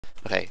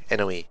Okay,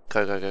 NOE.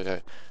 Go, go, go,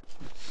 go.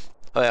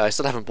 Oh yeah, I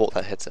still haven't bought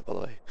that headset, by the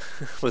way.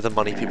 With the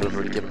money people have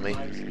already given me.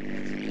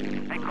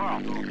 Hey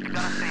Carl, you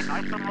gotta stay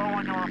nice and low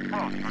on your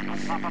approach or you'll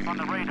pop up on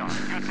the radar.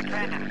 Use the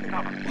canyon as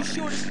cover. You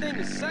sure this thing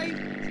is safe?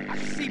 I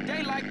can see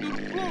daylight through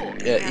the floor.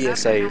 Yeah,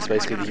 ESA is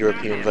basically the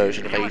European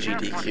version of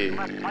AGDQ.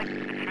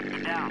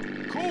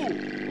 Cool.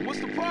 But what's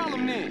the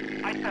problem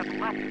then? I said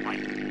left light.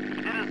 If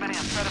you did as many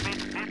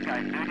amphetamines as these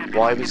guys do, you'd be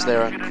Why lucky was not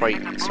there to a get crate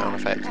anything to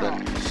sound prove. effect then?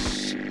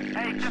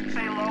 Hey, just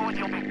stay low and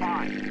you'll be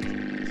fine.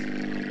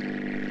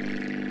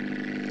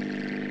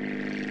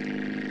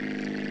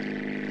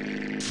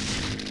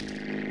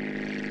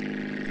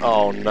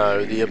 Oh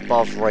no, the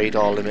above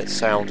radar limit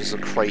sound is a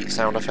crate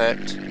sound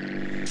effect.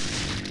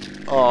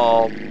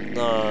 Oh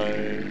no.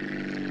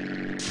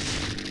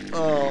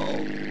 Oh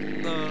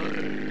no.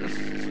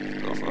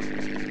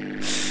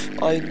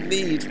 I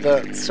need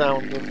that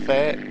sound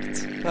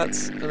effect.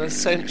 That's an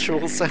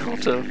essential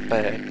sound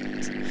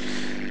effect.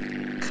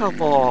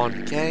 Come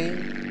on,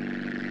 game.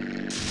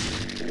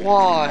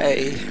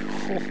 Why?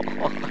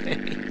 Why?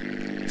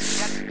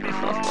 Get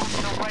below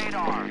the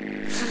radar.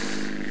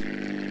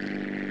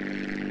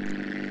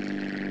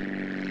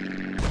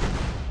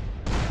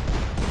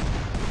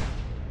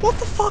 What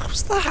the fuck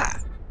was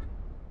that?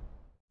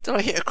 Did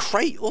I hit a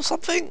crate or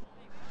something?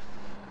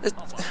 It...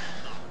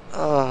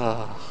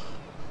 Ah.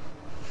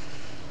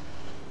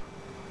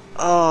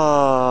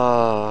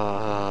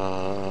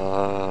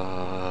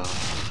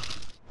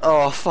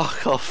 Oh,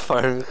 fuck off,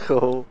 phone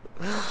call.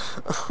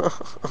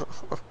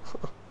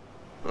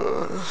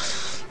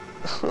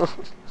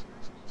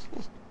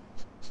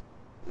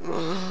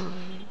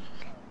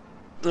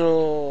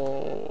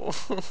 No.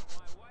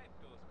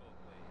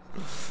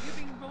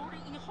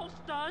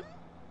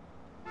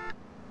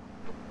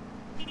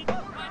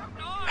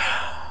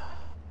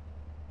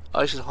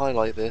 I should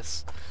highlight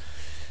this.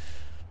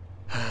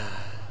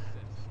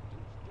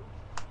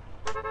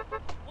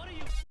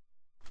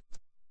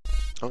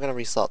 I'm gonna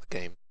restart the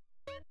game.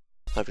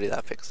 Hopefully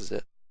that fixes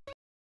it.